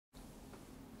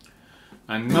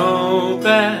I know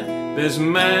that there's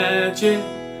magic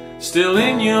still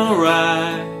in your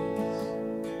eyes.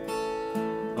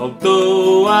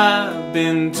 Although I've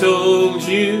been told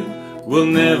you will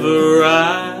never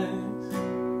rise,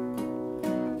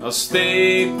 I'll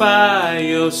stay by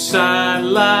your side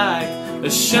like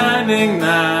a shining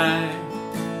knight.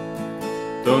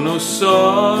 Though no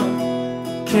sword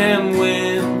can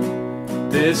win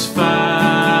this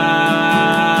fight,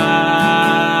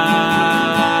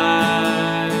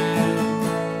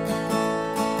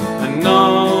 I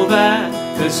know that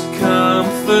there's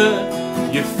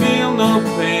comfort, you feel no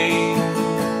pain.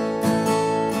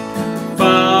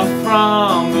 Far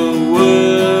from the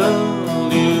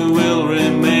world you will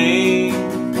remain,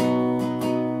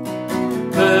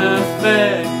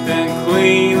 perfect and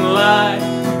clean like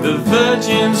the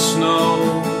virgin snow.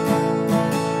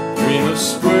 Dream of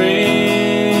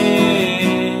spring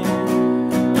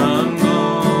unknown.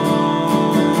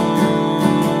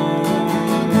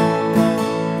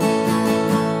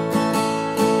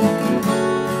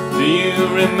 Do you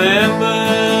remember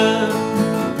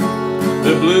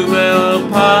the bluebell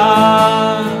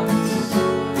paths,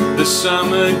 the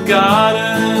summer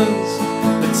gardens,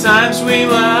 the times we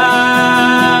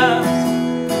laughed?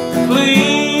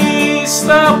 Please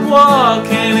stop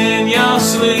walking in your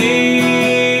sleep.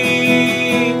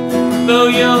 Though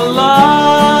you're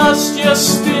lost, you're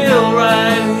still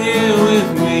right here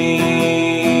with me.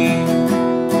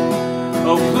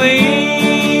 Oh,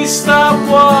 please stop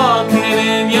walking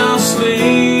in your sleep.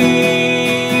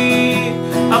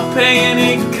 I'll pay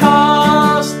any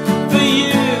cost for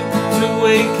you to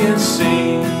wake and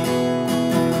see.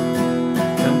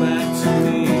 Come back to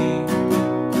me.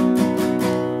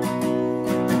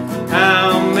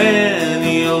 How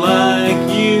many like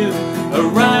you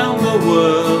around the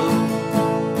world?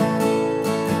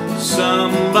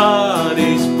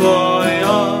 Somebody's boy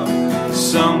or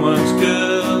someone's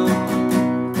girl.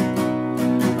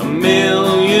 A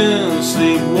million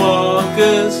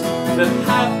sleepwalkers that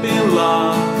have been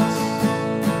lost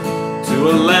to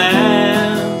a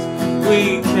land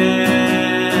we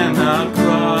cannot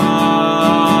cross.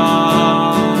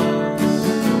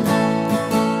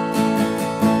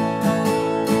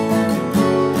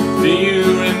 Do you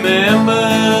remember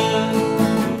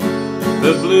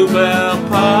the bluebell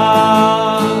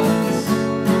paths,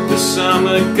 the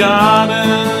summer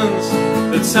gardens,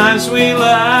 the times we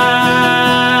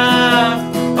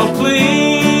laughed? Oh,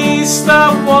 please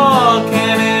stop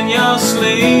walking in your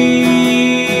sleep.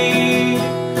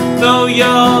 Though you're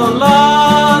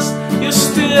lost, you're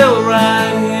still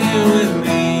right here with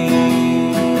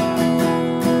me.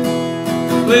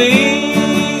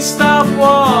 Please stop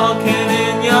walking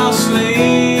in your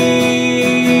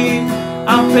sleep.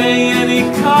 I'll pay any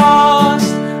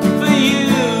cost for you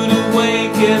to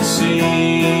wake and see.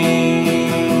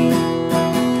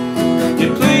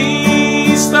 Yeah,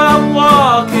 please stop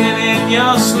walking in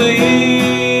your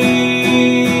sleep.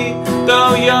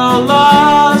 Though you're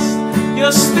lost,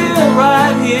 you're still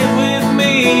right here with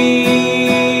me.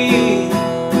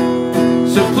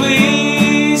 So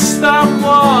please stop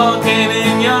walking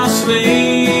in your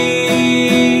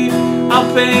sleep.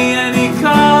 I'll pay any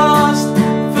cost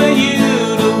for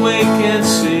you to wake and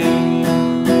see.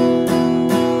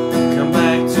 Come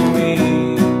back to me.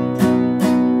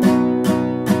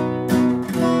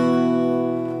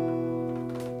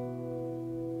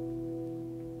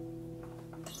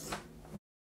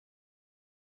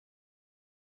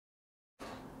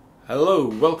 Hello,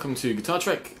 welcome to Guitar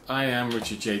Trek. I am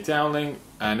Richard J. Dowling,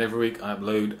 and every week I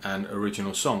upload an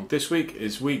original song. This week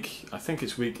is I think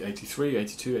it's week 83,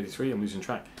 82, 83, I'm losing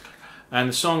track. And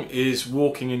the song is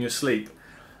Walking in Your Sleep.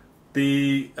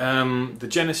 The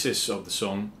genesis of the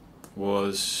song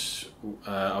was,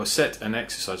 I was set an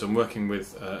exercise. I'm working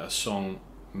with a song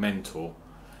mentor.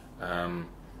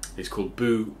 He's called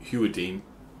Boo Hewardine,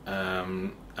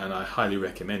 and I highly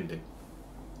recommend him.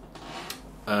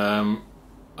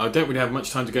 I don't really have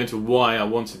much time to go into why I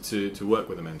wanted to work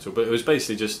with a mentor, but it was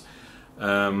basically just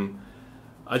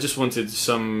I just wanted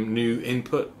some new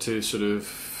input to sort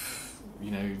of, you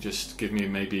know, just give me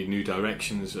maybe new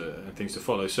directions and things to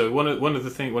follow. So one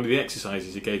of the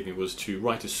exercises he gave me was to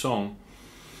write a song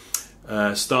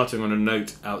starting on a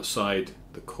note outside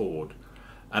the chord.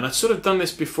 And I'd sort of done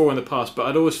this before in the past, but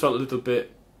I'd always felt a little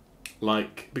bit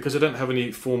like, because I don't have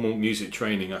any formal music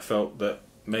training, I felt that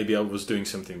maybe I was doing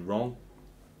something wrong.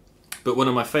 But one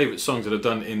of my favourite songs that I've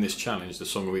done in this challenge, the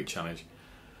Song of the Week challenge,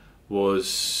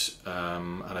 was,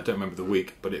 and I don't remember the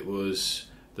week, but it was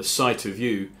The Sight of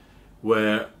You,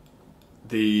 where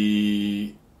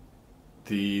the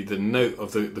note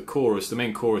of the chorus, the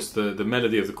main chorus, the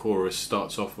melody of the chorus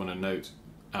starts off on a note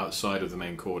outside of the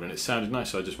main chord, and it sounded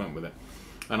nice, so I just went with it.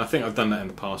 And I think I've done that in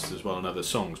the past as well in other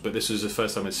songs, but this was the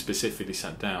first time I specifically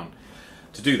sat down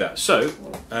to do that. So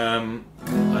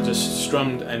I just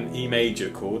strummed an E major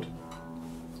chord.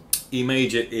 E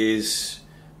major is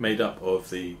made up of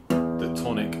the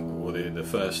tonic, or the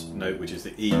first note, which is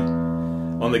the E.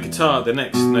 On the guitar, the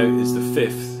next note is the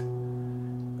fifth,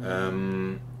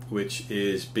 which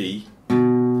is B,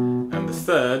 and the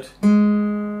third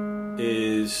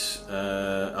is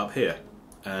up here,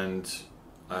 and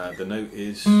the note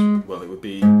is, well, it would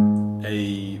be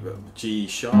a G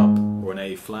sharp or an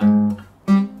A flat,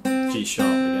 G sharp,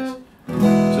 I guess.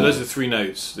 So those are the three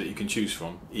notes that you can choose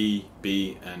from: E,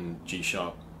 B, and G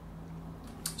sharp.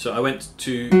 So I went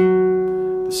to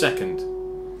the second.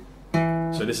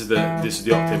 So this is the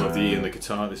octave of the E in the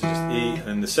guitar. This is just E,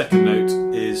 and the second note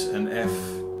is an F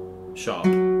sharp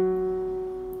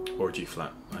or a G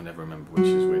flat. I never remember which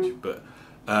is which, but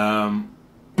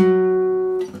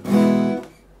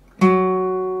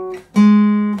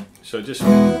so just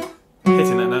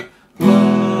hitting that note,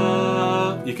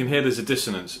 you can hear there's a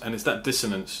dissonance, and it's that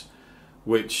dissonance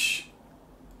which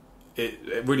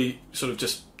it really sort of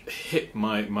just hit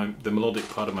the melodic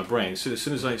part of my brain. So as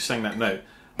soon as I sang that note,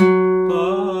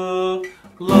 la,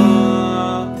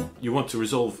 la, you want to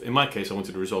resolve, in my case I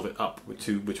wanted to resolve it up with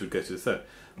two, which would go to the third.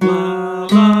 La,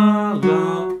 la,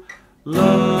 la,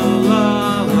 la, la,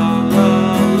 la, la,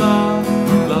 la,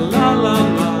 la, la,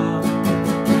 la.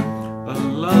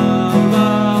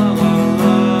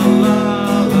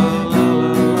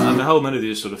 The whole melody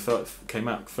just sort of came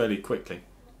out fairly quickly.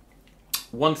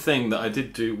 One thing that I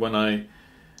did do when I,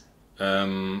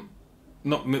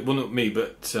 not me,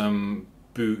 but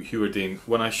Boo Hewardine,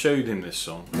 when I showed him this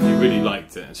song, he really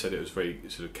liked it and said it was very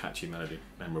sort of catchy melody,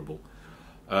 memorable.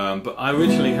 But I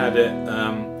originally had it,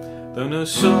 though no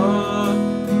sword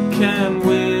can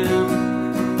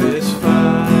win this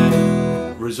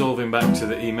fight, resolving back to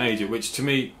the E major, which to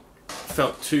me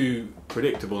felt too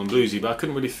predictable and bluesy, but I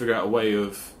couldn't really figure out a way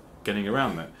of getting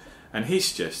around that. And he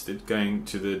suggested going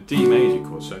to the D major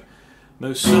chord, so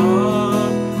no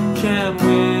sword can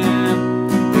win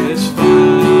this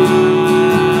fight.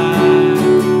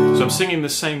 So I'm singing the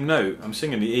same note, I'm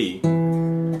singing the E,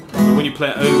 but when you play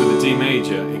it over the D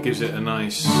major, it gives it a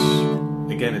nice,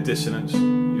 again, a dissonance.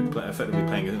 You're effectively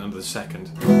playing it under the second,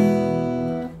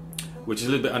 which is a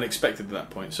little bit unexpected at that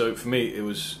point. So for me, it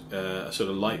was a sort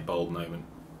of light bulb moment,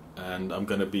 and I'm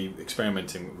going to be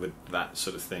experimenting with that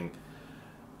sort of thing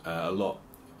a lot,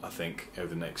 I think, over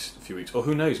the next few weeks. Or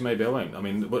who knows, maybe I won't. I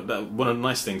mean, one of the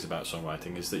nice things about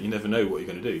songwriting is that you never know what you're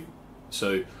going to do.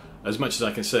 So as much as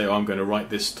I can say, oh, I'm going to write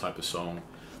this type of song,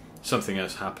 something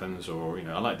else happens, or, you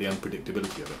know, I like the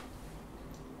unpredictability of it.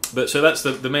 But so that's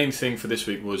the main thing for this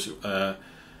week was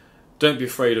don't be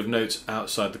afraid of notes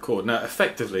outside the chord. Now,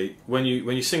 effectively, when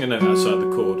you sing a note outside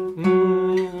the chord,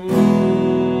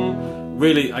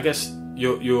 really, I guess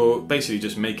you're basically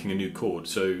just making a new chord.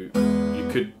 So you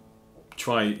could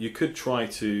try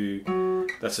to,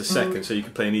 that's a second, so you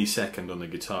could play an E second on the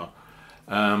guitar.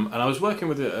 And I was working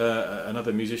with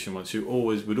another musician once who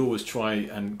would always try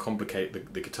and complicate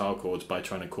the guitar chords by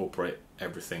trying to incorporate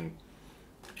everything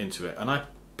into it. And I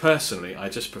personally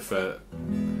just prefer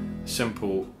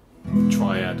simple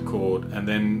triad chord, and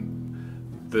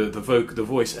then the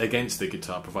voice against the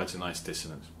guitar provides a nice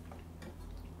dissonance.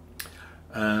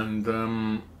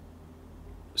 And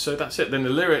so that's it. Then the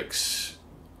lyrics,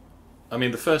 I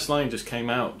mean, the first line just came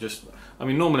out. I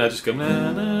mean, normally I just go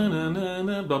na na na na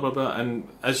na blah blah blah, and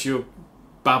as you're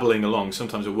babbling along,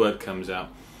 sometimes a word comes out,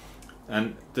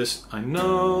 and this, I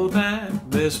know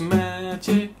that there's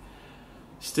magic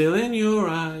still in your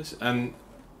eyes, and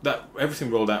that everything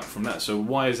rolled out from that. So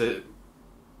why is it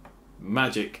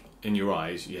magic in your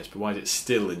eyes? Yes, but why is it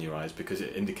still in your eyes? Because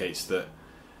it indicates that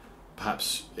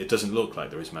perhaps it doesn't look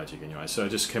like there is magic in your eyes. So I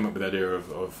just came up with the idea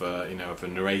of a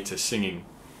narrator singing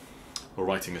or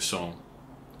writing a song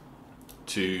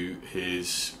to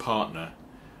his partner,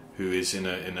 who is in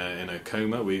a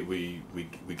coma, we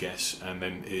guess, and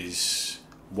then is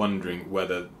wondering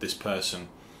whether this person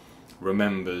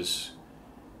remembers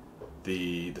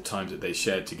the times that they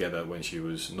shared together when she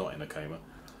was not in a coma.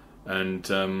 And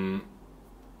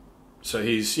so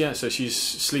she's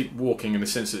sleepwalking in the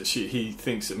sense that he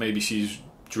thinks that maybe she's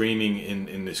dreaming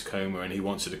in this coma, and he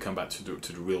wants her to come back to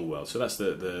the real world. So that's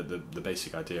the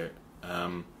basic idea.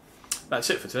 That's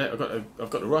it for today. I've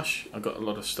got to rush. I've got a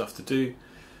lot of stuff to do,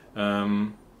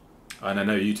 and I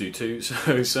know you do too.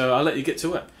 So I'll let you get to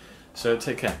work. So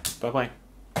take care. Bye bye.